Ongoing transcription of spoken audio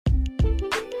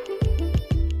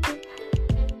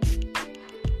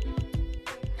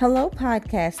Hello,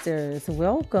 podcasters.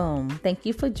 Welcome. Thank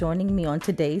you for joining me on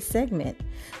today's segment.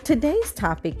 Today's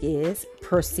topic is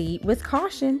proceed with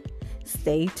caution.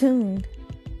 Stay tuned.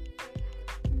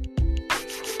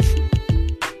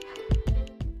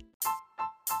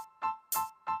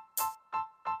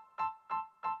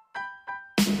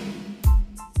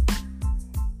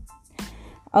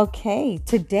 Okay,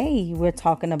 today we're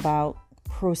talking about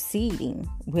proceeding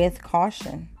with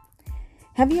caution.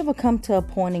 Have you ever come to a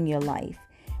point in your life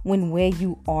when where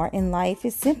you are in life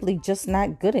is simply just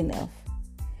not good enough?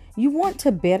 You want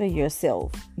to better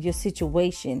yourself, your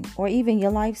situation, or even your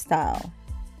lifestyle.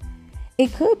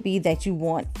 It could be that you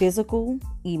want physical,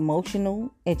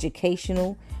 emotional,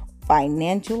 educational,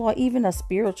 financial, or even a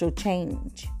spiritual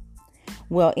change.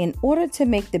 Well, in order to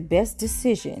make the best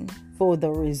decision for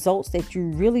the results that you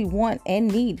really want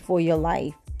and need for your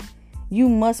life, you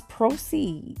must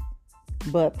proceed,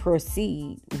 but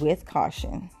proceed with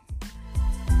caution.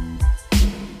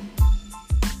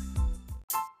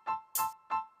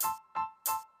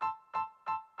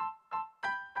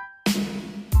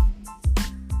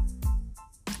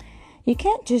 You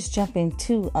can't just jump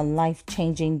into a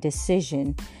life-changing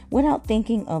decision without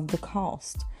thinking of the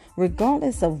cost.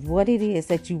 Regardless of what it is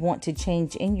that you want to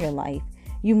change in your life,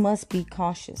 you must be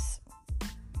cautious.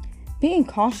 Being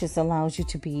cautious allows you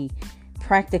to be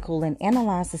practical and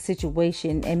analyze the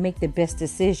situation and make the best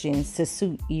decisions to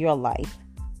suit your life.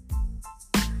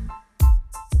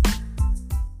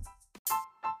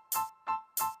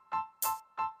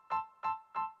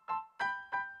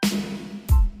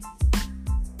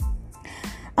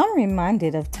 I'm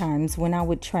reminded of times when I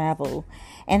would travel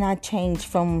and I changed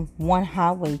from one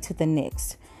highway to the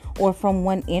next or from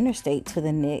one interstate to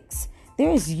the next.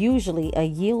 There is usually a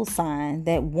yield sign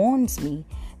that warns me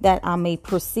that I may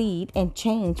proceed and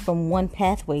change from one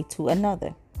pathway to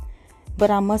another.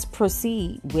 But I must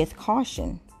proceed with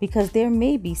caution because there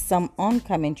may be some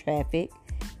oncoming traffic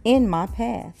in my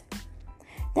path.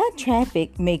 That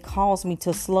traffic may cause me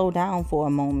to slow down for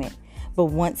a moment, but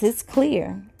once it's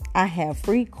clear, I have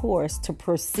free course to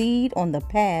proceed on the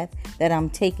path that I'm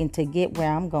taking to get where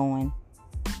I'm going.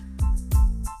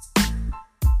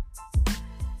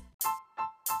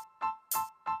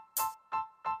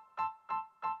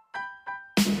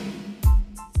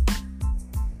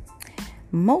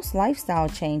 Most lifestyle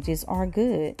changes are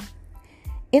good.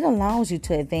 It allows you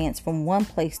to advance from one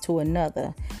place to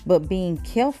another, but being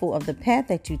careful of the path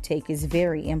that you take is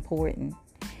very important.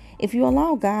 If you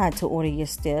allow God to order your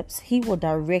steps, He will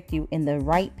direct you in the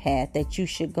right path that you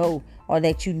should go or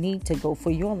that you need to go for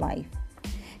your life.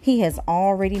 He has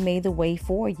already made the way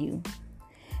for you.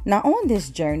 Now, on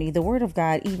this journey, the Word of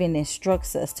God even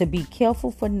instructs us to be careful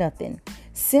for nothing,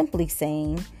 simply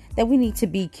saying that we need to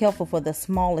be careful for the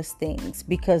smallest things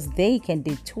because they can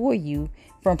detour you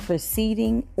from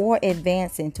proceeding or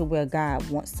advancing to where God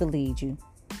wants to lead you.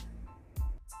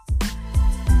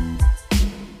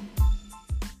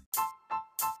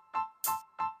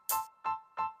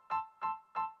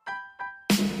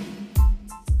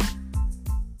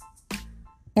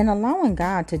 In allowing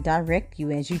God to direct you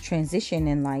as you transition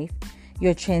in life,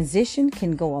 your transition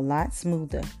can go a lot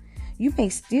smoother. You may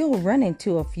still run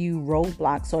into a few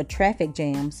roadblocks or traffic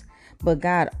jams, but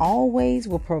God always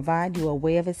will provide you a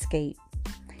way of escape.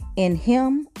 In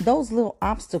Him, those little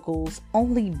obstacles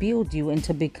only build you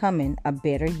into becoming a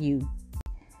better you.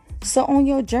 So on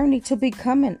your journey to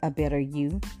becoming a better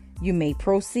you, you may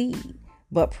proceed,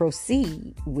 but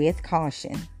proceed with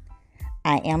caution.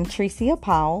 I am Tricia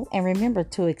Powell, and remember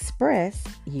to express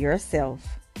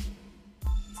yourself.